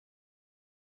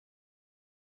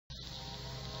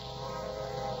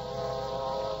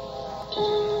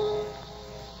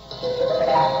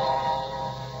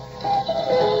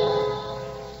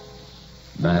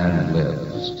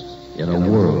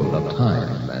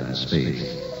and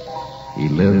space. He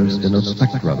lives in a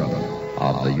spectrum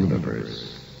of the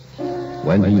universe.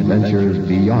 When he ventures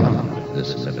beyond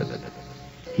this limit,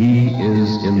 he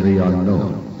is in the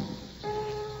unknown,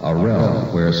 a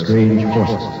realm where strange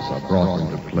forces are brought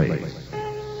into play.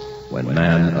 When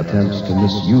man attempts to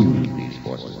misuse these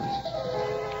forces,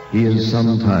 he is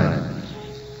sometimes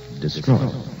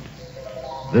destroyed.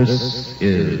 This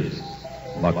is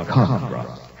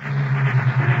Macabre.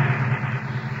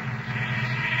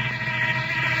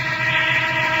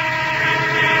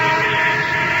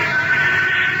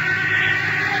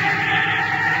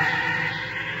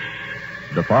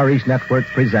 The Far East Network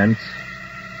presents,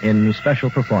 in special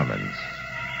performance,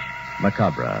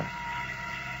 Macabre.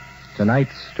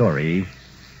 Tonight's story,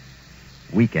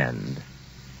 Weekend.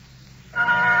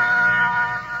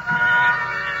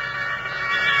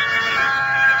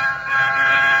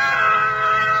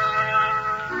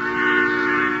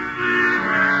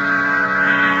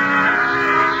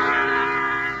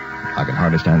 I can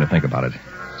hardly stand to think about it.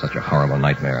 Such a horrible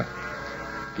nightmare.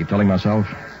 Keep telling myself,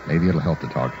 maybe it'll help to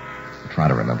talk. Try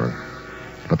to remember.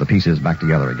 To put the pieces back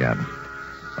together again.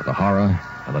 But the horror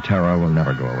and the terror will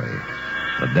never go away.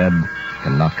 The dead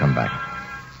cannot come back.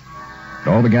 It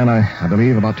all began, I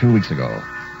believe, about 2 weeks ago.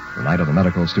 The night of the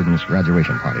medical students'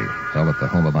 graduation party, held at the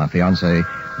home of my fiancée,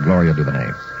 Gloria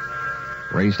Duvernay.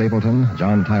 Ray Stapleton,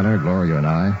 John Tyler, Gloria, and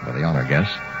I were the honor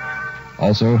guests.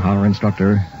 Also, our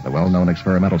instructor, the well-known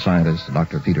experimental scientist,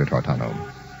 Dr. Peter Tortano.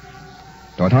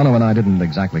 Tortano and I didn't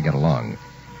exactly get along.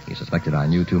 He suspected I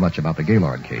knew too much about the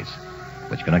Gaylord case,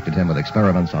 which connected him with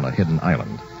experiments on a hidden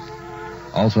island.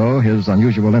 Also, his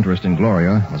unusual interest in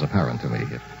Gloria was apparent to me,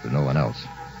 if to no one else,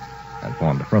 and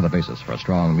formed a further basis for a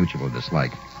strong mutual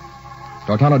dislike.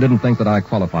 Tortano didn't think that I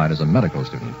qualified as a medical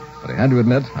student, but he had to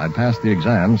admit I'd passed the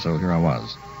exam, so here I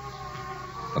was.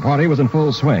 The party was in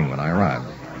full swing when I arrived.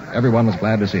 Everyone was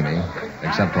glad to see me,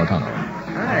 except Tortano.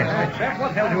 Hi, Jeff.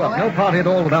 What held you up? No party at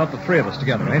all without the three of us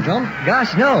together, eh, John?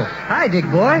 Gosh, no. Hi, Dick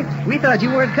boy. We thought you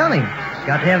weren't coming.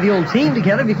 Got to have the old team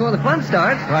together before the fun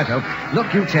starts. Righto.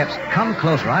 Look, you chaps, come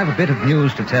closer. I have a bit of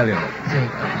news to tell you. Say,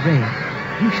 Ray,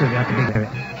 you sure got the big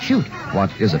area. Shoot.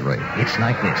 What is it, Ray? It's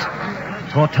like this.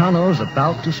 Tortano's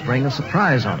about to spring a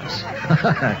surprise on us.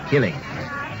 Killing.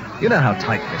 You know how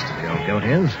tight-fisted the old goat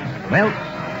is. Well,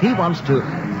 he wants to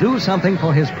do something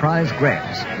for his prize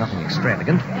grabs. Nothing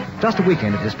extravagant. Just a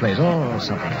weekend at his place, or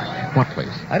something like that. What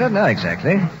place? I don't know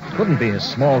exactly. Couldn't be his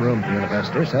small room at the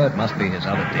university, so it must be his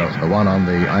other dig. The one on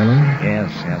the island?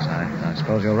 Yes, I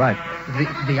suppose you're right.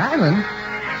 The island?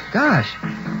 Gosh,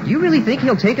 do you really think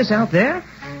he'll take us out there?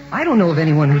 I don't know of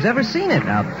anyone who's ever seen it.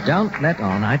 Now, don't let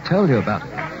on. I told you about it.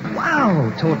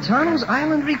 Wow, Tortano's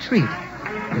Island Retreat.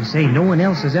 They say no one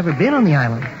else has ever been on the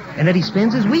island, and that he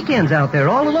spends his weekends out there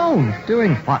all alone.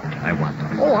 Doing what, I wonder?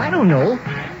 Oh, I don't know.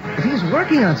 If he's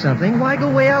working on something, why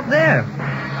go way out there?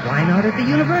 Why not at the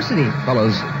university?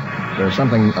 Fellas, there's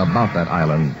something about that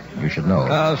island you should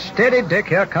know. Steady, Dick.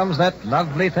 Here comes that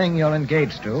lovely thing you're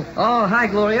engaged to. Oh, hi,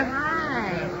 Gloria.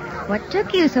 Hi. What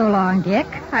took you so long, Dick?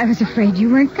 I was afraid you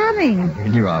weren't coming.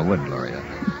 You knew I would, Gloria.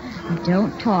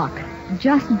 Don't talk.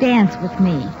 Just dance with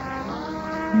me.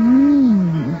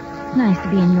 Nice to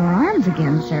be in your arms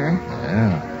again, sir.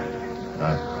 Yeah.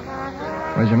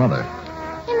 Where's your mother?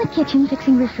 In the kitchen,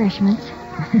 fixing refreshments.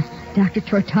 Dr.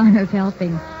 Tortano's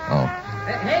helping. Oh.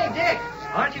 Hey, Dick,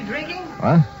 aren't you drinking?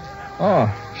 What? Oh,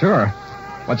 sure.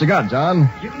 What you got, John?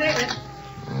 You can name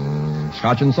it.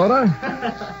 Scotch and soda?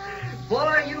 Boy,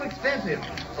 are you expensive.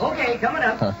 Okay, coming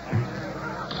up.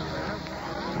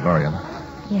 Gloria.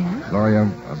 Yeah? Gloria,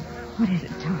 What is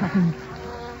it, darling?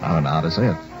 I don't know how to say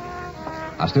it.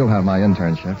 I still have my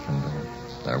internship,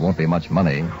 and there won't be much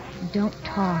money. Don't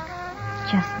talk.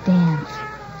 Just dance.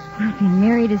 We'll be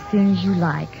married as soon as you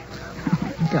like.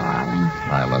 Oh, darling.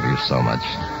 I love you so much.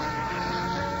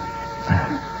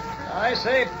 I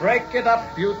say, break it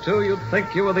up, you two. You'd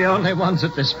think you were the only ones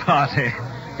at this party.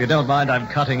 If you don't mind, I'm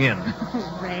cutting in.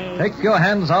 Ray. Take your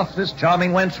hands off this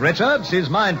charming wench, Richard. She's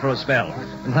mine for a spell.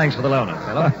 And thanks for the loaner,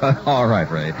 fellow. All right,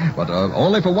 Ray. But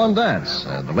only for one dance.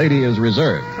 The lady is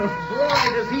reserved. Boy,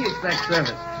 does he expect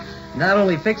service. Not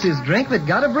only fix his drink, but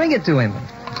gotta bring it to him.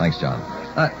 Thanks, John.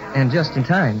 And just in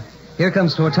time. Here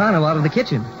comes Tortano out of the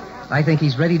kitchen. I think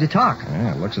he's ready to talk.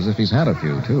 Yeah, it looks as if he's had a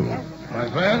few, too. My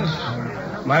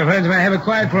friends, may I have it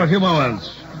quiet for a few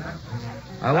moments?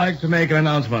 I'd like to make an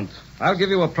announcement. I'll give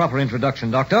you a proper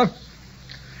introduction, Doctor.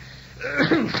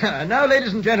 Now,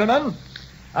 ladies and gentlemen,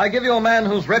 I give you a man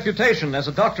whose reputation as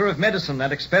a doctor of medicine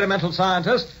and experimental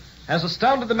scientist has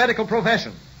astounded the medical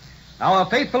profession. Our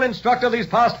faithful instructor these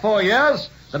past 4 years,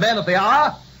 the man of the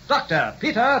hour, Dr.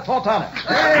 Peter Tortano.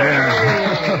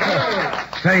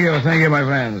 Thank you, my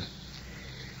friends.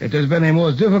 It has been a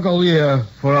most difficult year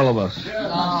for all of us.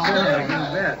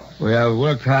 We have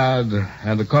worked hard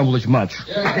and accomplished much.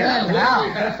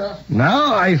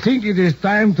 Now I think it is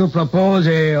time to propose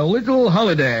a little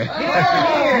holiday.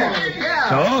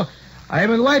 So, I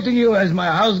am inviting you as my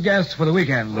house guests for the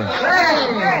weekend.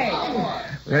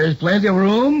 There is plenty of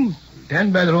room,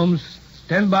 10 bedrooms,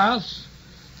 10 baths,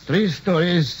 3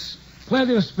 stories,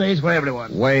 plenty of space for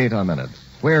everyone. Wait a minute.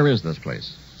 Where is this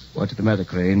place? What's the matter,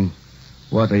 Crane?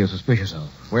 What are you suspicious of?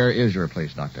 Where is your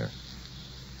place, Doctor?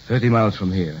 30 miles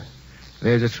from here.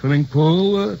 There's a swimming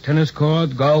pool, tennis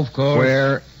court, golf course.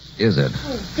 Where is it?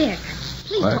 Oh, Dick,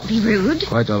 please don't be rude.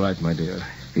 Quite all right, my dear.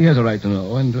 He has a right to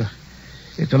know, and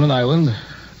it's on an island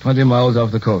 20 miles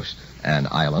off the coast. An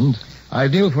island?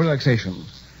 Ideal for relaxation.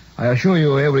 I assure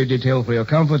you every detail for your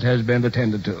comfort has been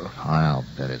attended to. I'll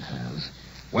bet it has.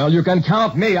 Well, you can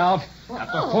count me out.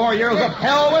 After 4 years of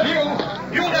hell with you,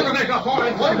 you'll never make a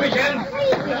fortune one weekend.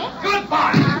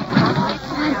 Goodbye.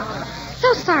 I'm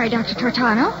so sorry, Dr.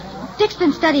 Tortano. Dick's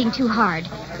been studying too hard.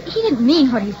 He didn't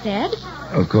mean what he said.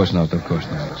 Of course not.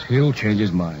 He'll change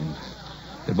his mind.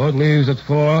 The boat leaves at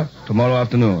 4 tomorrow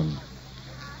afternoon.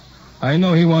 I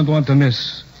know he won't want to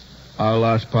miss our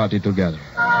last party together.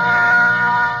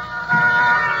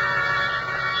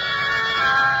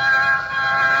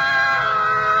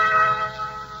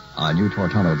 I knew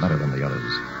Tortano better than the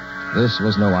others. This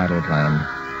was no idle plan.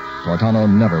 Tortano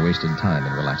never wasted time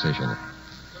in relaxation.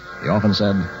 He often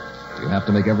said, you have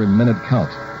to make every minute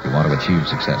count if you want to achieve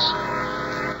success.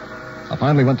 I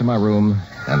finally went to my room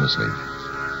and to sleep.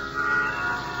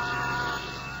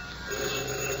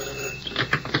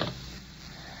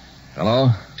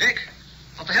 Hello? Dick,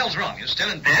 what the hell's wrong? You still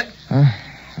in bed?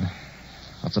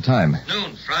 What's the time?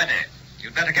 Noon, Friday.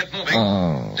 You'd better get moving.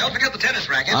 Oh. Don't forget the tennis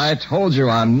rackets. I told you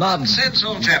I'm not... Nonsense,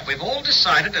 old chap. We've all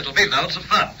decided it'll be loads of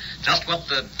fun. Just what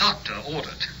the doctor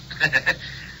ordered.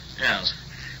 Yes.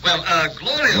 Well,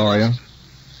 Gloria... Gloria?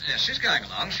 Yes, she's going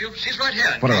along. She's right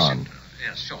here. Put her on.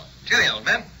 Yes, sure. Cheerio, old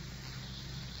man.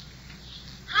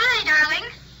 Hi, darling.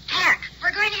 Heck,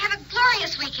 we're going to have a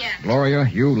glorious weekend. Gloria,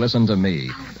 you listen to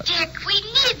me. Oh, Dick, we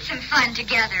need some fun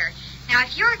together. Now,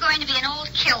 if you're going to be an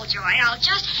old killjoy, I'll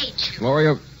just hate you.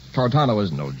 Gloria, Tortano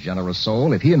is no generous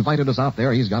soul. If he invited us out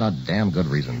there, he's got a damn good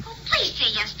reason. Oh, please say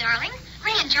yes, darling.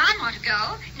 Ray and John want to go.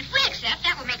 And if we accept,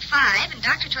 that will make 5. And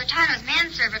Dr. Tortano's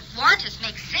manservant want us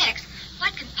make 6.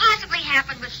 What could possibly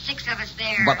happen with 6 of us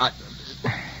there? But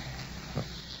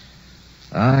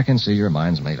I can see your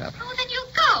mind's made up. Oh, then you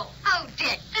go. Oh,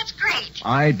 Dick, that's great.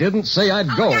 I didn't say I'd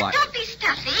Oh, go. now, don't be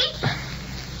stuffy.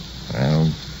 Well,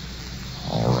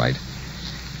 all right.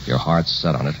 Your heart's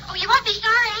set on it. Oh, you won't be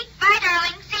sorry. Bye,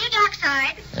 darling. See you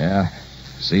dockside. Yeah.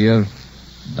 See you,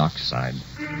 dockside.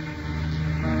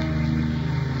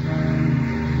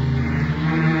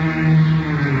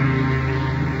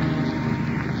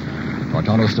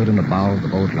 Tortano stood in the bow of the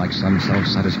boat like some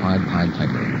self-satisfied Pied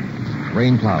Piper.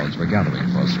 Rain clouds were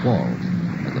gathering for a squall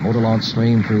as the motor launch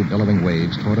streamed through billowing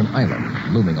waves toward an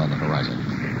island looming on the horizon.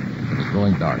 It was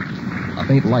growing dark. A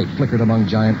faint light flickered among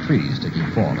giant trees, taking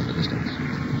form in the distance.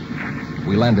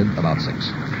 We landed about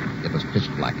 6. It was pitch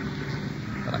black,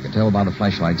 but I could tell by the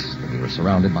flashlights that we were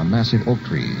surrounded by massive oak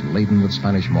trees laden with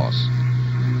Spanish moss.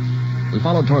 We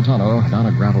followed Tortano down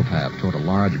a gravel path toward a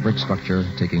large brick structure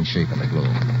taking shape in the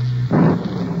gloom.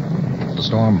 The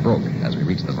storm broke as we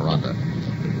reached the veranda.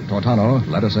 Tortano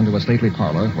led us into a stately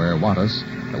parlor where Wattis,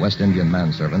 the West Indian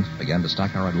manservant, began to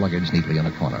stack our luggage neatly in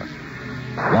a corner.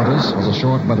 Wattis was a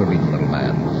short, weather-beaten little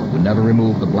man who never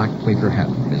removed the black Quaker hat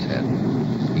from his head.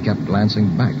 He kept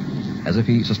glancing back, as if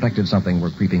he suspected something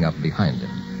were creeping up behind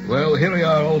him. Well, here we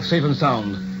are, all safe and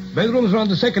sound. Bedrooms are on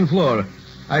the 2nd floor.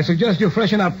 I suggest you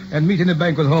freshen up and meet in the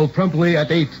banquet hall promptly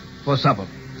at 8 for supper.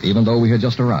 Even though we had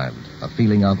just arrived, a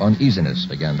feeling of uneasiness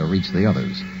began to reach the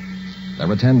others. There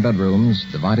were 10 bedrooms,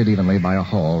 divided evenly by a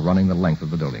hall running the length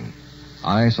of the building.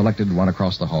 I selected one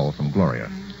across the hall from Gloria.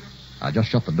 I just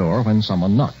shut the door when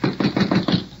someone knocked.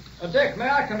 Dick, may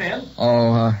I come in?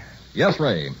 Oh, yes,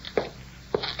 Ray.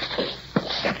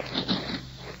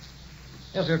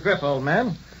 Here's your grip, old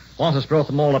man. Wantus brought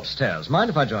them all upstairs. Mind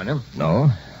if I join him? No,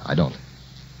 I don't.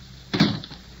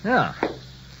 Yeah.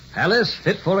 Palace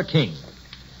fit for a king.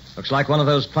 Looks like one of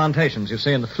those plantations you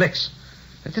see in the flicks.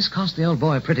 But this cost the old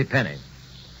boy a pretty penny.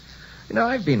 You know,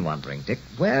 I've been wondering, Dick,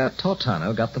 where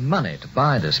Tortano got the money to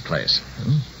buy this place.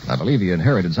 I believe he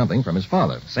inherited something from his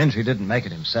father. Since he didn't make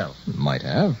it himself. Might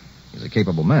have. He's a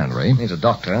capable man, Ray. He's a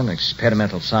doctor, an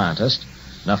experimental scientist.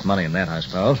 Enough money in that, I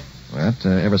suppose. But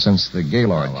ever since the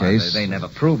Gaylord case... They never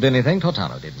proved anything.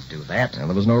 Tortano didn't do that. Well,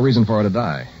 there was no reason for her to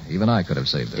die. Even I could have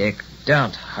saved her. Dick,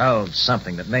 don't hold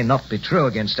something that may not be true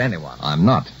against anyone. I'm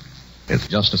not. It's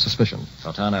just a suspicion.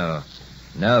 Tortano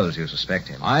knows you suspect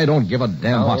him. I don't give a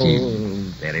damn what he...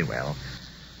 Very well.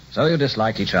 So you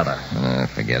dislike each other.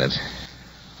 Forget it.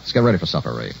 Let's get ready for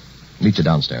supper, Ray. Meet you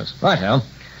downstairs. Right-o.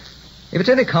 If it's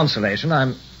any consolation,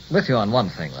 I'm with you on one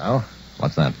thing, though.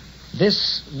 What's that?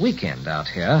 This weekend out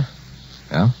here...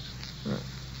 Yeah?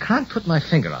 Can't put my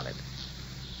finger on it.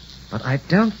 But I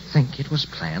don't think it was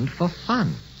planned for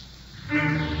fun.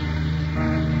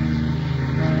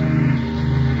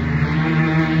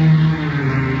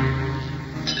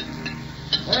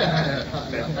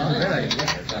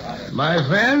 My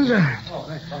friends,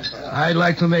 I'd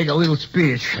like to make a little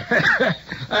speech.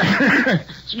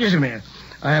 Excuse me.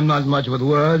 I am not much with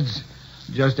words,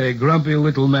 just a grumpy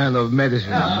little man of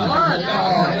medicine. But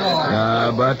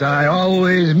I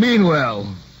always mean well.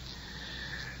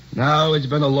 Now it's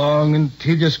been a long and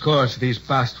tedious course these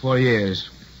past 4 years.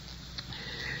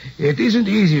 It isn't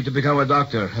easy to become a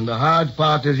doctor, and the hard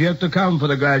part is yet to come for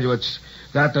the graduates,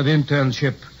 that of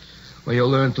internship, where you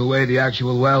learn to weigh the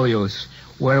actual values,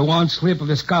 where one slip of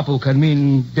the scalpel can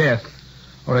mean death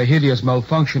or a hideous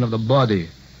malfunction of the body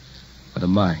or the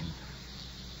mind.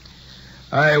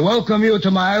 I welcome you to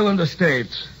my island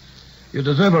estate. You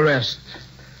deserve a rest.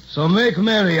 So make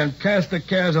merry and cast the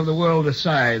cares of the world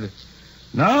aside.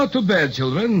 Now to bed,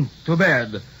 children, to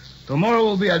bed. Tomorrow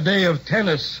will be a day of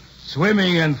tennis,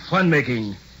 swimming, and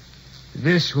fun-making.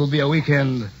 This will be a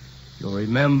weekend you'll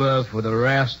remember for the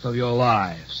rest of your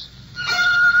lives.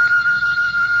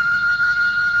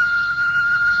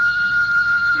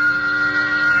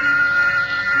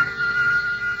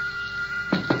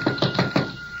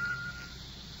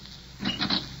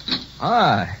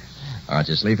 Hi. Aren't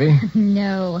you sleepy?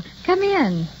 No. Come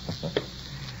in.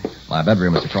 My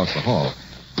bedroom is across the hall.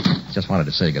 Just wanted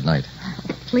to say goodnight.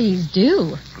 Please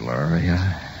do.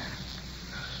 Gloria.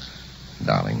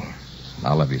 Darling,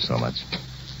 I love you so much.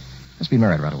 Let's be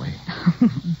married right away.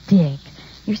 Dick,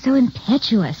 you're so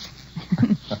impetuous.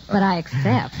 But I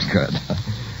accept. Good.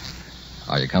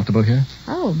 Are you comfortable here?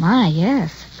 Oh, my,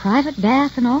 yes. Private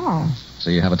bath and all. So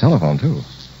you have a telephone, too.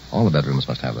 All the bedrooms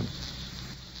must have them.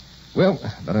 Well,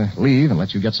 better leave and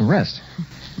let you get some rest.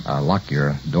 I'll lock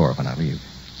your door when I leave.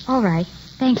 All right.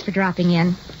 Thanks for dropping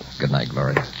in. Good night,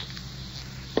 Gloria.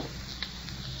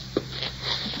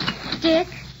 Dick,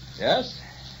 Yes?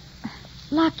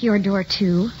 lock your door,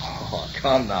 too. Oh,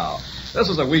 come now. This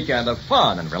is a weekend of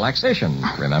fun and relaxation,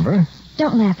 remember?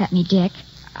 Don't laugh at me, Dick.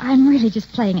 I'm really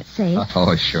just playing it safe.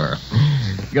 Oh, sure.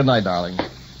 Good night, darling.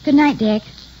 Good night, Dick.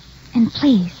 And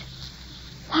please,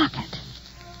 lock it.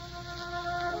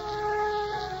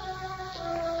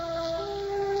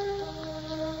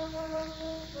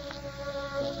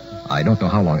 I don't know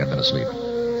how long I'd been asleep.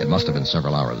 It must have been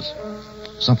several hours.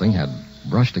 Something had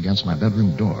brushed against my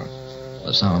bedroom door.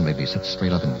 The sound made me sit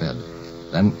straight up in bed.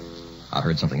 Then I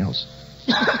heard something else.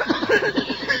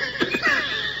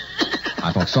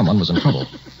 I thought someone was in trouble.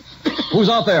 Who's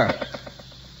out there?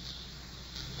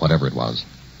 Whatever it was,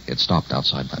 it stopped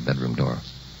outside my bedroom door.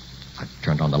 I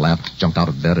turned on the lamp, jumped out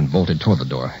of bed, and bolted toward the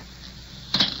door.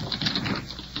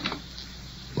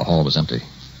 The hall was empty.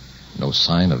 No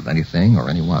sign of anything or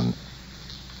anyone.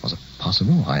 Was it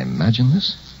possible I imagined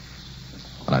this?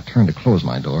 When I turned to close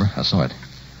my door, I saw it.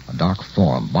 A dark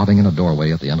form bobbing in a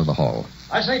doorway at the end of the hall.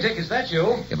 I say, Dick, is that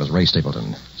you? It was Ray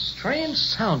Stapleton. Strange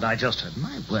sound I just heard.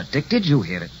 My word, Dick, did you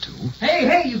hear it, too?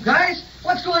 Hey, you guys.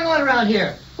 What's going on around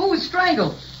here? Who was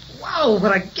strangled? Wow,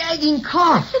 what a gagging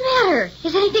cough. What's the matter?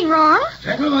 Is anything wrong?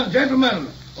 Gentlemen,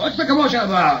 what's the commotion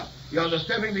about? You're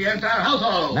disturbing the entire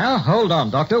household. Now, hold on,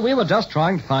 Doctor. We were just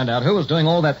trying to find out who was doing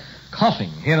all that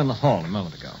coughing here in the hall a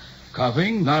moment ago.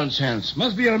 Coughing? Nonsense.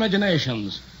 Must be your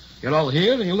imaginations. You're all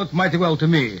here, and you look mighty well to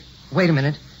me. Wait a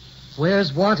minute.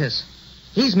 Where's Wantus?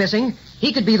 He's missing.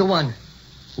 He could be the one.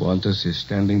 Wantus is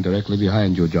standing directly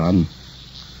behind you, John.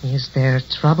 Is there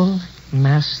trouble,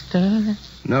 Master?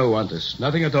 No, Wantus.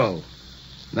 Nothing at all.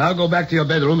 Now go back to your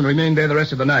bedroom and remain there the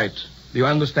rest of the night. Do you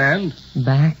understand?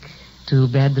 Back to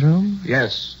bedroom?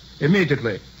 Yes.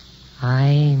 Immediately.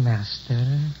 Aye,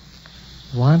 Master.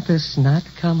 Wantus not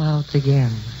come out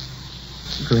again.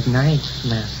 Good night,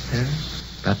 Master.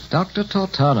 But Dr.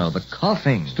 Tortano, the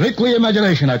coughing. Strictly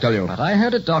imagination, I tell you. But I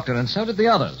heard it, Doctor, and so did the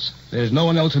others. There's no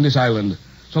one else on this island.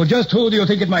 So just who do you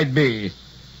think it might be?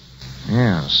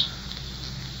 Yes.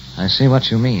 I see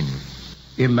what you mean.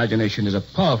 Imagination is a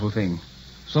powerful thing.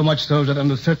 So much so that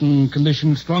under certain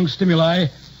conditions, strong stimuli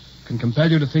can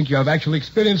compel you to think you have actually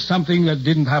experienced something that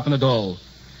didn't happen at all.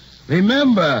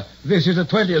 Remember, this is the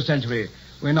 20th century.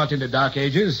 We're not in the Dark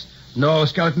Ages. No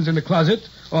skeletons in the closet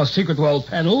or secret wall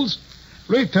panels.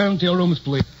 Return to your rooms,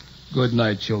 please. Good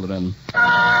night, children.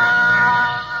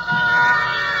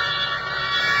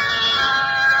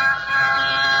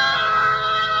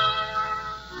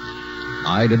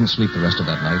 I didn't sleep the rest of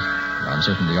that night. I'm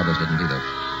certain the others didn't either.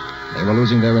 They were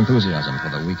losing their enthusiasm for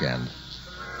the weekend.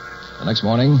 The next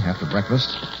morning, after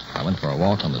breakfast, I went for a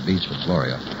walk on the beach with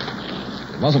Gloria.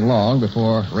 It wasn't long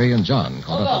before Ray and John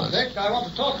caught up with us. Dick. I want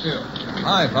to talk to you.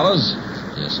 Hi, fellas.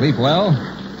 You sleep well?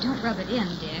 Don't rub it in,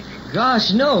 Dick.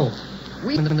 Gosh, no.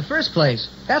 We in the first place.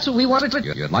 That's what we wanted to...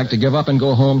 You'd like to give up and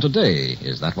go home today.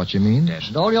 Is that what you mean? Yes,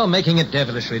 and all you're making it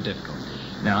devilishly difficult.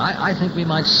 Now, I think we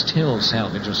might still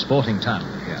salvage a sporting time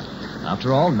here.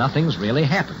 After all, nothing's really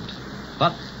happened.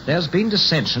 But there's been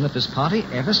dissension at this party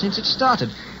ever since it started.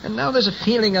 And now there's a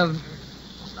feeling of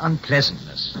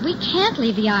unpleasantness. We can't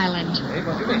leave the island.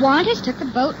 Wantus took the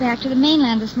boat back to the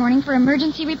mainland this morning for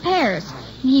emergency repairs.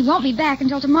 And he won't be back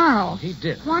until tomorrow. He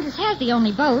did. Wantus has the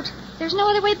only boat. There's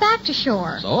no other way back to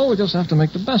shore. So we just have to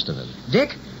make the best of it.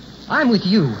 Dick, I'm with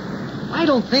you. I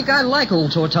don't think I like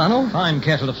old Tortano. Fine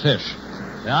kettle of fish.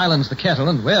 The island's the kettle,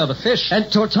 and we're the fish. And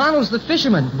Tortano's the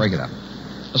fisherman. Break it up.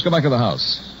 Let's go back to the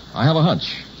house. I have a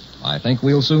hunch. I think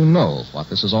we'll soon know what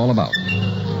this is all about.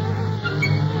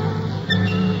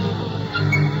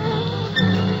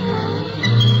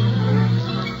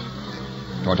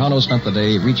 Tortano spent the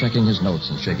day rechecking his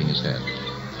notes and shaking his head.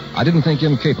 I didn't think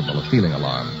him capable of feeling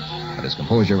alarm, but his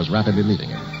composure was rapidly leaving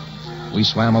him. We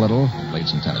swam a little and played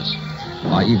some tennis.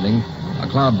 By evening, a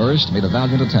cloudburst made a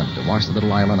valiant attempt to wash the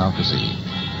little island out to sea.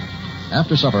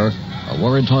 After supper, a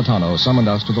worried Tortano summoned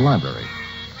us to the library.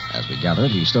 As we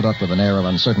gathered, he stood up with an air of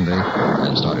uncertainty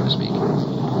and started to speak.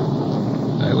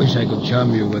 I wish I could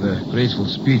charm you with a graceful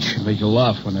speech and make you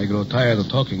laugh when I grow tired of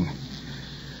talking.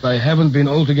 I haven't been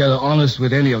altogether honest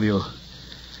with any of you.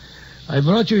 I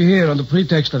brought you here on the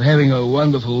pretext of having a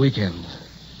wonderful weekend.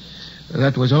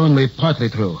 That was only partly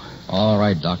true. All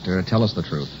right, Doctor, tell us the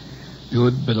truth.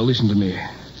 You'd better listen to me.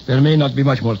 There may not be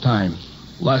much more time.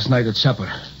 Last night at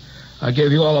supper, I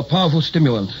gave you all a powerful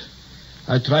stimulant.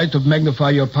 I tried to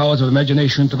magnify your powers of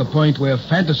imagination to the point where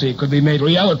fantasy could be made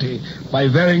reality by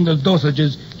varying the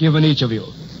dosages given each of you.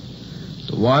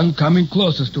 The one coming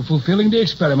closest to fulfilling the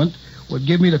experiment would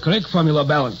give me the correct formula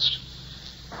balance.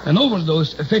 An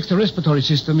overdose affects the respiratory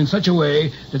system in such a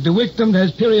way that the victim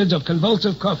has periods of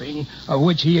convulsive coughing of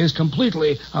which he is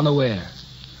completely unaware.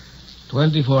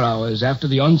 24 hours after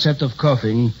the onset of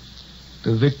coughing,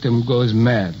 the victim goes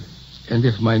mad. And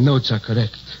if my notes are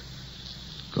correct...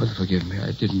 God forgive me,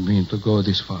 I didn't mean to go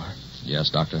this far. Yes,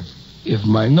 Doctor? If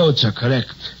my notes are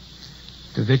correct,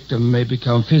 the victim may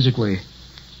become physically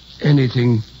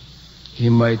anything he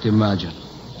might imagine.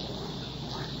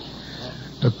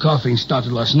 The coughing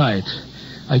started last night.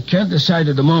 I can't decide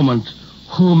at the moment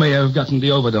who may have gotten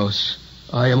the overdose.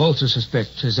 I am also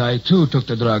suspect, as I too took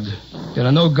the drug. There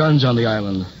are no guns on the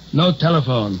island, no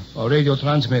telephone or radio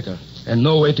transmitter, and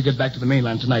no way to get back to the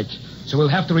mainland tonight. So we'll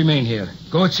have to remain here.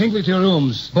 Go singly to your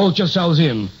rooms. Bolt yourselves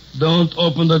in. Don't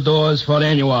open the doors for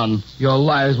anyone. Your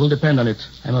lives will depend on it.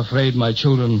 I'm afraid, my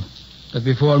children, that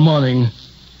before morning,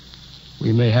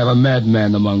 we may have a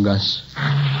madman among us.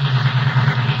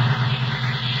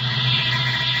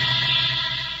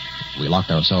 We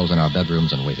locked ourselves in our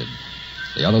bedrooms and waited.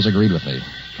 The others agreed with me.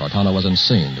 Tortano was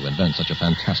insane to invent such a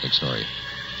fantastic story.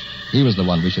 He was the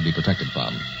one we should be protected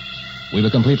from. We were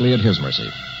completely at his mercy.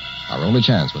 Our only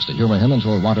chance was to humor him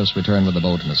until Wantus returned with the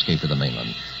boat and escaped to the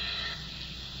mainland.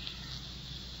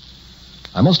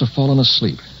 I must have fallen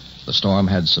asleep. The storm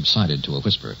had subsided to a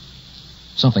whisper.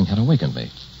 Something had awakened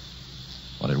me.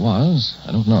 What it was,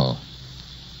 I don't know.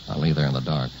 I lay there in the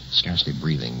dark, scarcely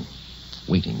breathing,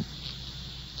 waiting.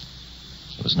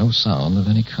 There was no sound of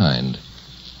any kind.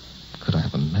 Could I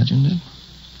have imagined it?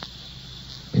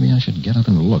 Maybe I should get up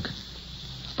and look.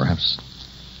 Perhaps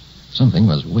something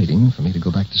was waiting for me to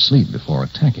go back to sleep before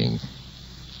attacking.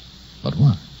 But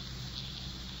what?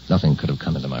 Nothing could have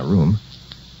come into my room.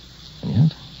 And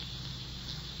yet,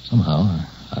 somehow,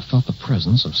 I felt the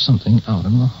presence of something out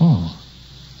in the hall.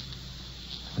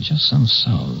 There was just some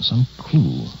sound, some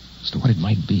clue as to what it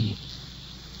might be.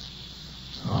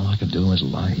 All I could do was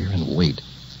lie here and wait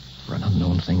for an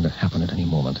unknown thing to happen at any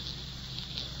moment.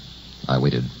 I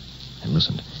waited and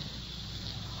listened.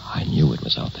 I knew it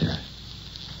was out there.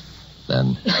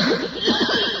 Then, there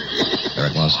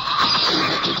it was.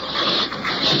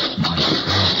 My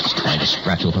God, it's trying to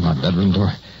scratch open my bedroom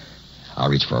door. I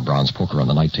reached for a bronze poker on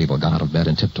the night table, got out of bed,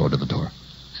 and tiptoed to the door.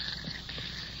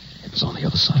 It was on the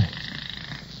other side.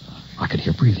 I could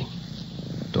hear breathing.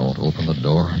 Don't open the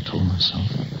door, I told myself.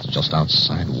 It's just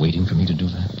outside waiting for me to do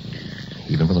that.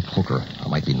 Even with a poker, I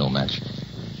might be no match.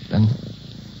 Then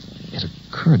it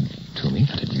occurred to me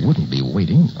that it wouldn't be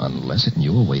waiting unless it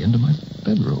knew a way into my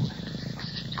bedroom.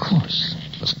 Of course,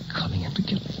 it was coming in to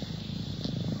get me.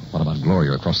 What about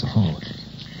Gloria across the hall?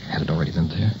 Had it already been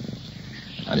there?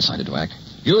 I decided to act.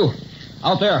 You,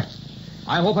 out there.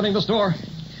 I'm opening this door.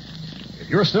 If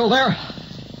you're still there,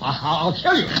 I'll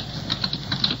kill you.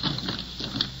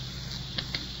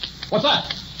 What's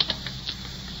that?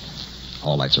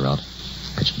 All lights are out.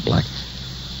 Pitch black.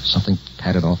 Something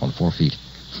padded off on 4 feet.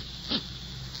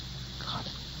 God,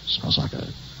 smells like a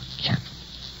cat.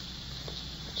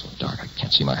 It's so dark I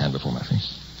can't see my hand before my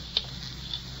face.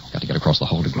 Got to get across the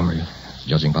hall to Gloria.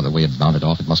 Judging by the way it bounded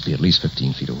off, it must be at least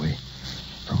 15 feet away.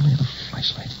 If only the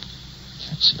flashlight.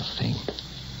 Can't see a thing.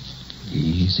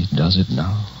 Easy does it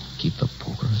now. Keep the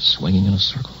poker swinging in a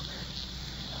circle.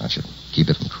 That should keep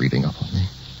it from creeping up on me.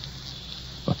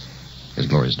 Look, here's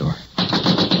Gloria's door.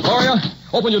 Gloria,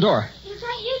 open your door. Is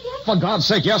that you, Dick? For God's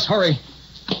sake, yes, hurry.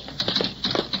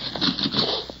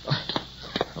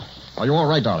 Are you all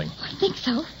right, darling? I think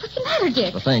so. What's the matter,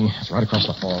 Dick? The thing is right across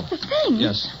the hall. The thing?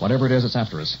 Yes, whatever it is, it's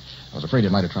after us. I was afraid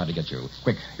it might have tried to get you.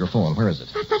 Quick, your phone. Where is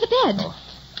it? Right by the bed. Oh.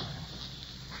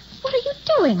 What are you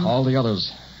doing? Call the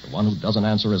others. The one who doesn't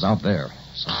answer is out there.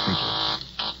 Some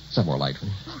creature. Set more light, will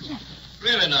you? Oh, yes.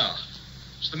 Really now?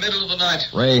 It's the middle of the night.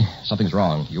 Ray, something's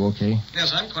wrong. You okay?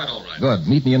 Yes, I'm quite all right. Good.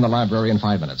 Meet me in the library in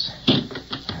 5 minutes.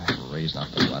 Ray's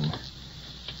not the one.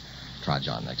 Try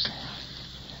John next.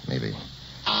 Maybe.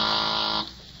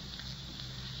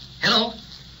 Hello?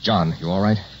 John, you all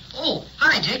right? Oh,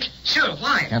 hi, Dick. Sure,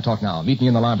 why? Can't talk now. Meet me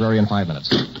in the library in 5 minutes.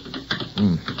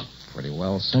 Pretty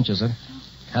well cinches it.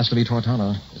 Has to be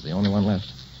Tortano. He's the only one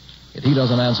left. If he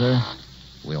doesn't answer,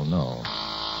 we'll know.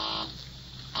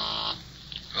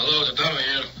 Hello, Tortano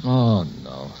here. Oh,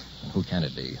 no. And who can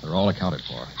it be? They're all accounted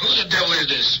for. Who the devil is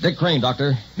this? Dick Crane,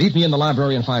 Doctor. Meet me in the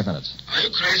library in 5 minutes. Are you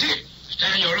crazy? Stay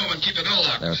in your room and keep the door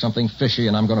locked. There's something fishy,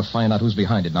 and I'm going to find out who's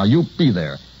behind it. Now, you be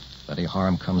there. If any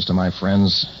harm comes to my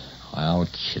friends, I'll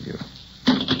kill you.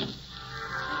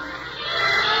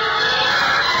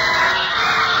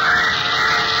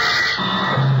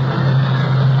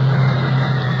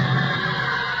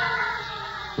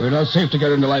 We're not safe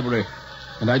together in the library.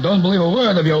 And I don't believe a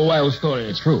word of your wild story.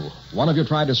 It's true. One of you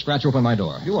tried to scratch open my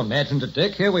door. You imagined it,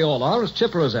 Dick. Here we all are, as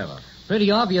chipper as ever.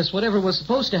 Pretty obvious whatever was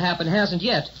supposed to happen hasn't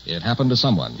yet. It happened to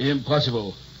someone.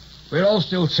 Impossible. We're all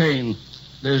still sane.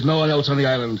 There's no one else on the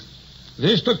island.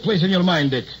 This took place in your mind,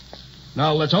 Dick.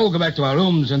 Now let's all go back to our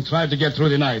rooms and try to get through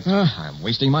the night. I'm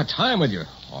wasting my time with you.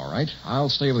 All right, I'll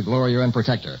stay with Gloria and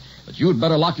protect her. But you'd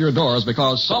better lock your doors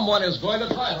because someone is going to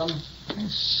try them.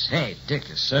 Say, Dick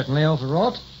is certainly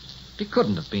overwrought. He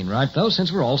couldn't have been right, though, since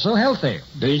we're all so healthy.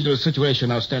 Dangerous situation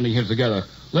now standing here together.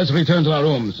 Let's return to our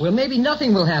rooms. Well, maybe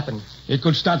nothing will happen. It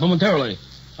could start momentarily.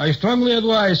 I strongly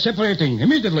advise separating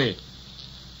immediately.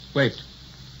 Wait.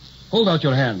 Hold out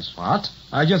your hands. What?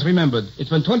 I just remembered. It's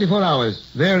been 24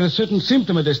 hours. There is a certain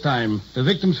symptom at this time. The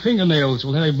victim's fingernails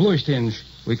will have a bluish tinge.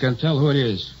 We can tell who it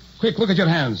is. Quick, look at your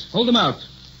hands. Hold them out.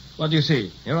 What do you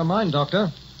see? Here are mine,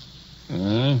 Doctor.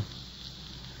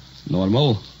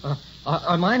 Normal.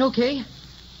 Are mine okay?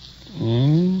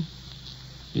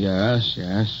 Yes.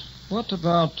 What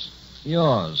about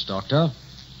yours, Doctor?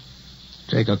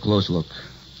 Take a close look.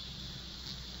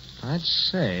 I'd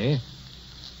say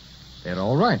they're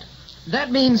all right.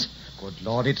 That means Good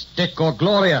Lord, it's Dick or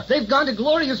Gloria. they've gone to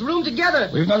Gloria's room together.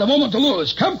 We've not a moment to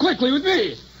lose. Come quickly with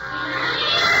me.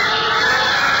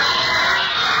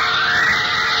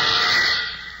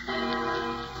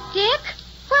 Dick,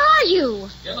 where are you?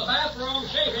 In the bathroom,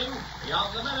 shaving. Be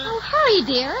out in a minute. Oh, hurry,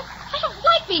 dear. I don't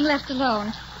like being left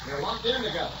alone. We're locked in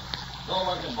together. No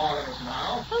one can bother us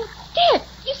now. Oh, Dick,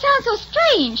 you sound so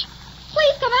strange.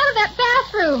 Please come out of that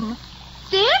bathroom.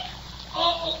 Dick?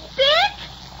 Oh. Dick?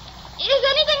 Is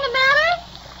anything the matter?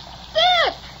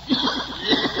 Dick!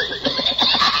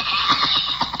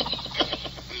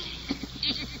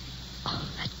 Oh,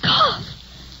 that cough.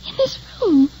 In this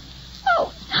room.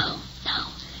 Oh, no.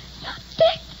 Not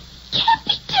Dick. Can't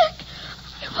be Dick.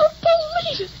 I won't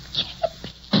believe it.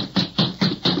 Can't be.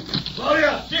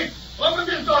 Gloria, Dick, open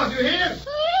this door. Do you hear? Who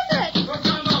is it? Look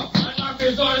down now. I lock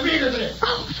this door immediately.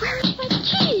 Oh, where is my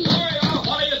key? Gloria,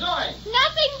 what are you doing?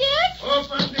 Nothing, Dick.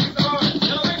 Open this door.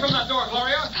 Get away from that door,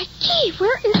 Gloria. My key.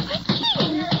 Where is my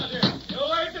key? You'll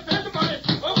like to depend upon it.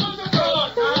 Open the door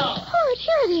now. Oh,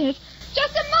 here it is.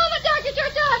 Just a moment, Dr.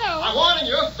 Giordano. I'm warning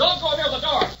you. Don't go near the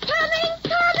door. Coming.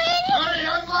 Hurry,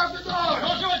 unlock the door.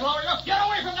 Don't do it, Gloria. Get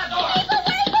away from that door. Keep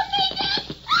away from me, Dick.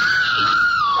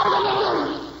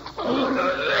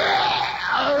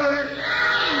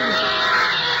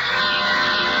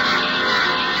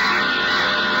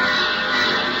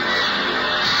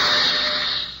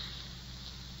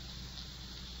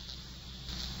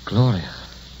 Gloria.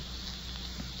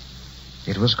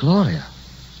 It was Gloria.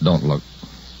 Don't look,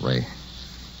 Ray.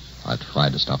 I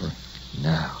tried to stop her.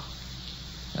 No.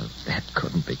 Well, that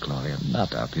couldn't be Gloria.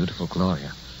 Not our beautiful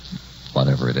Gloria.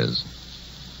 Whatever it is,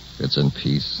 it's in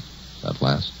peace at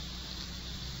last.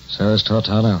 So is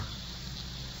Tortano.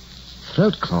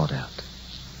 Throat clawed out.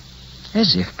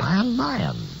 As if by a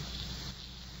lion.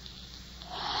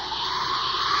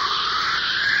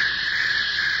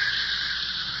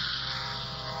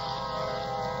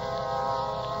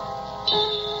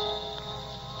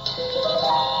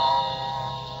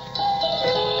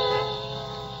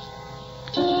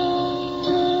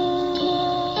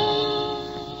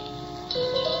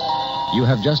 You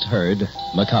have just heard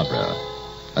Macabre,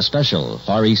 a special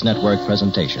Far East Network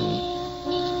presentation.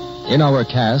 In our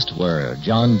cast were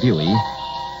John Dewey,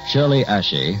 Shirley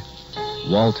Ashe,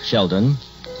 Walt Sheldon,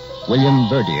 William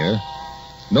Verdier,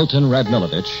 Milton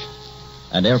Radmilovich,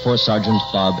 and Air Force Sergeant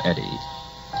Bob Eddy.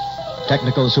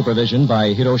 Technical supervision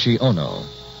by Hiroshi Ono.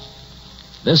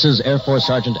 This is Air Force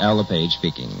Sergeant Al LePage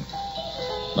speaking.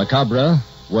 Macabre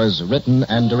was written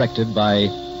and directed by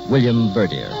William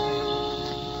Verdier.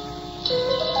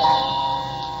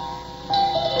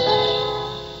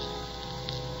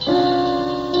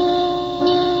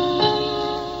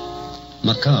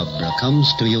 Macabre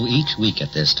comes to you each week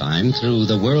at this time through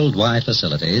the worldwide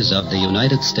facilities of the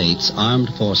United States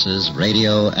Armed Forces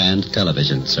Radio and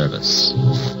Television Service.